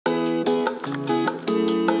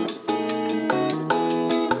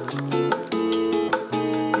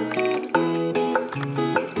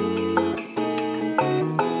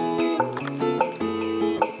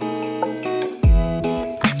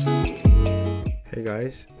Hey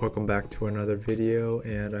guys, welcome back to another video,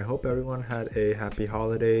 and I hope everyone had a happy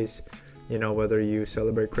holidays. Whether you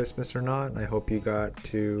celebrate Christmas or not, I hope you got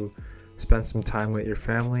to spend some time with your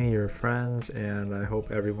family, your friends, and I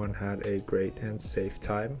hope everyone had a great and safe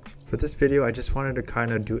time. For this video, I just wanted to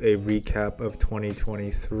kind of do a recap of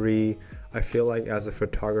 2023. I feel like as a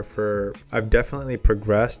photographer, I've definitely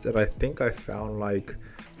progressed, and I think I found,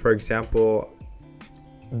 for example,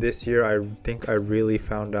 this year I think I really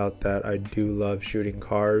found out that I do love shooting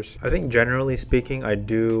cars. I think generally speaking, I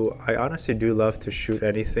honestly do love to shoot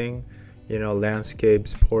anything,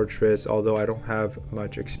 landscapes, portraits, although I don't have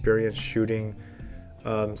much experience shooting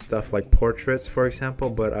stuff like portraits, for example,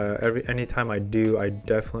 but anytime I do, I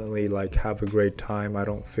definitely have a great time. I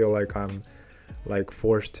don't feel like I'm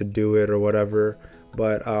forced to do it or whatever.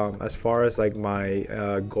 But as far as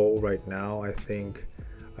my goal right now, I think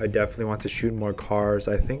I definitely want to shoot more cars.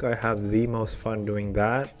 I think I have the most fun doing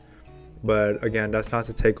that. But again, that's not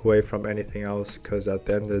to take away from anything else, because at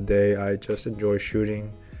the end of the day, I just enjoy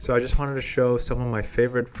shooting. So I just wanted to show some of my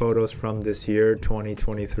favorite photos from this year,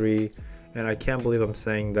 2023. And I can't believe I'm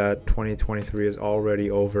saying that 2023 is already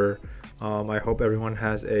over. I hope everyone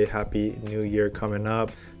has a happy new year coming up.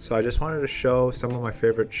 So I just wanted to show some of my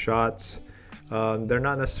favorite shots. They're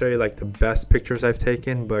not necessarily the best pictures I've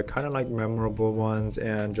taken, but kind of memorable ones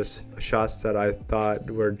and just shots that I thought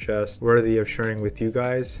were just worthy of sharing with you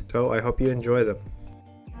guys. So I hope you enjoy them.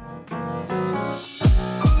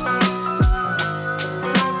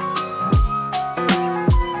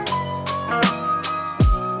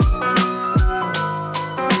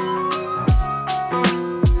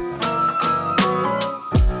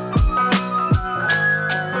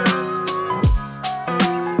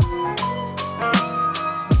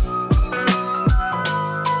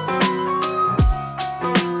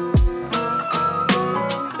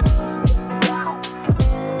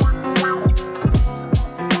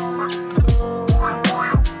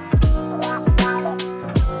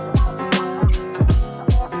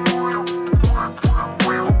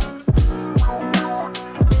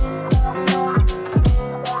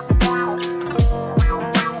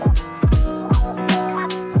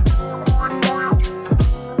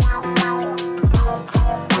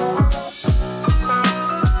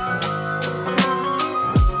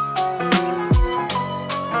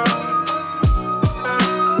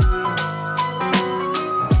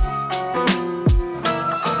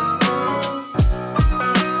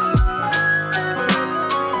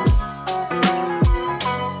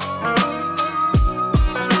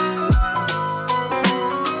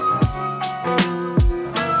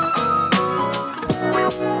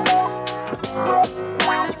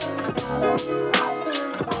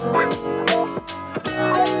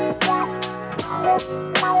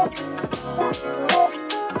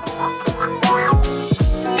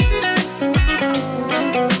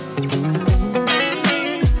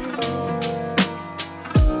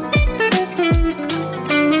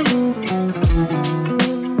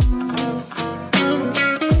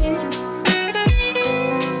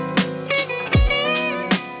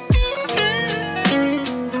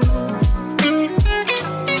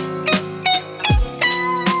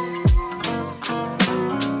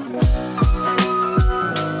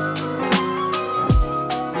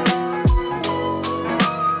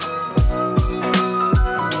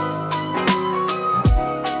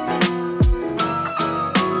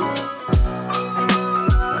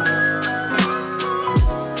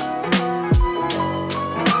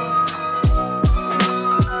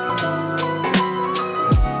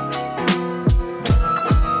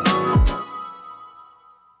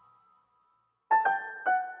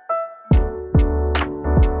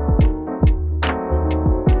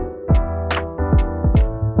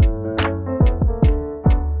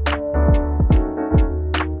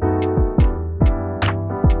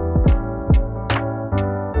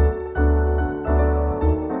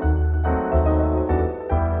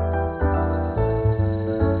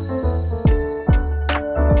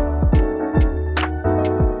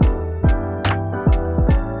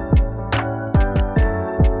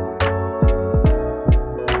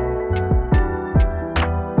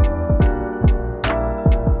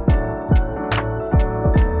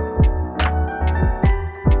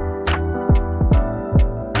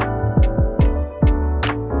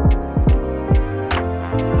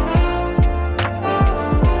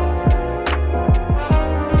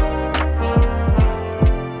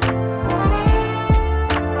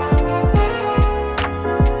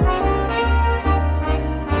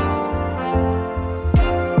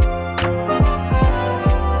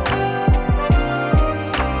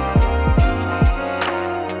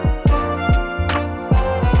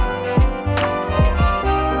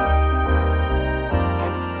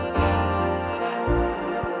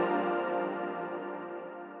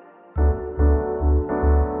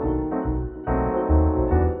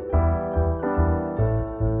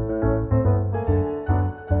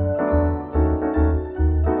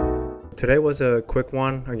 today was a quick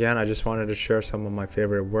one. Again, I just wanted to share some of my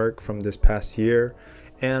favorite work from this past year.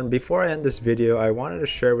 And before I end this video, I wanted to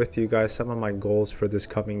share with you guys some of my goals for this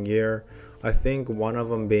coming year. I think one of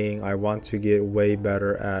them being I want to get way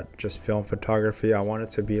better at just film photography. I want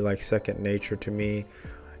it to be like second nature to me.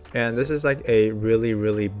 And this is like a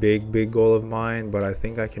really big goal of mine, but I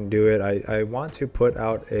think I can do it. I want to put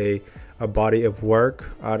out a body of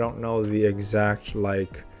work. I don't know the exact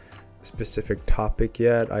like specific topic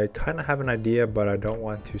yet. I kind of have an idea, but I don't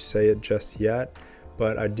want to say it just yet.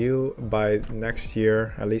 But I do, by next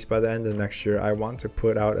year, at least by the end of next year, I want to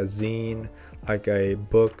put out a zine, like a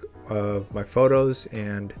book of my photos,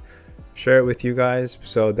 and share it with you guys.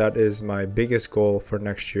 So that is my biggest goal for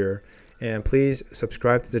next year. And please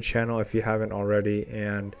subscribe to the channel if you haven't already.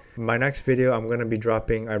 And my next video I'm going to be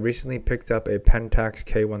dropping, I recently picked up a Pentax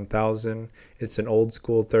K1000. It's an old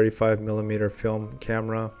school 35mm film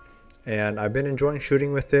camera, and I've been enjoying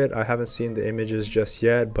shooting with it. I haven't seen the images just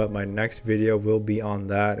yet, but my next video will be on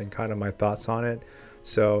that and kind of my thoughts on it.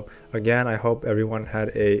 So again, I hope everyone had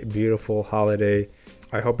a beautiful holiday.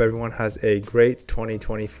 I hope everyone has a great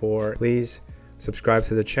 2024. Please subscribe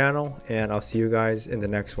to the channel, and I'll see you guys in the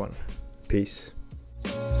next one. Peace.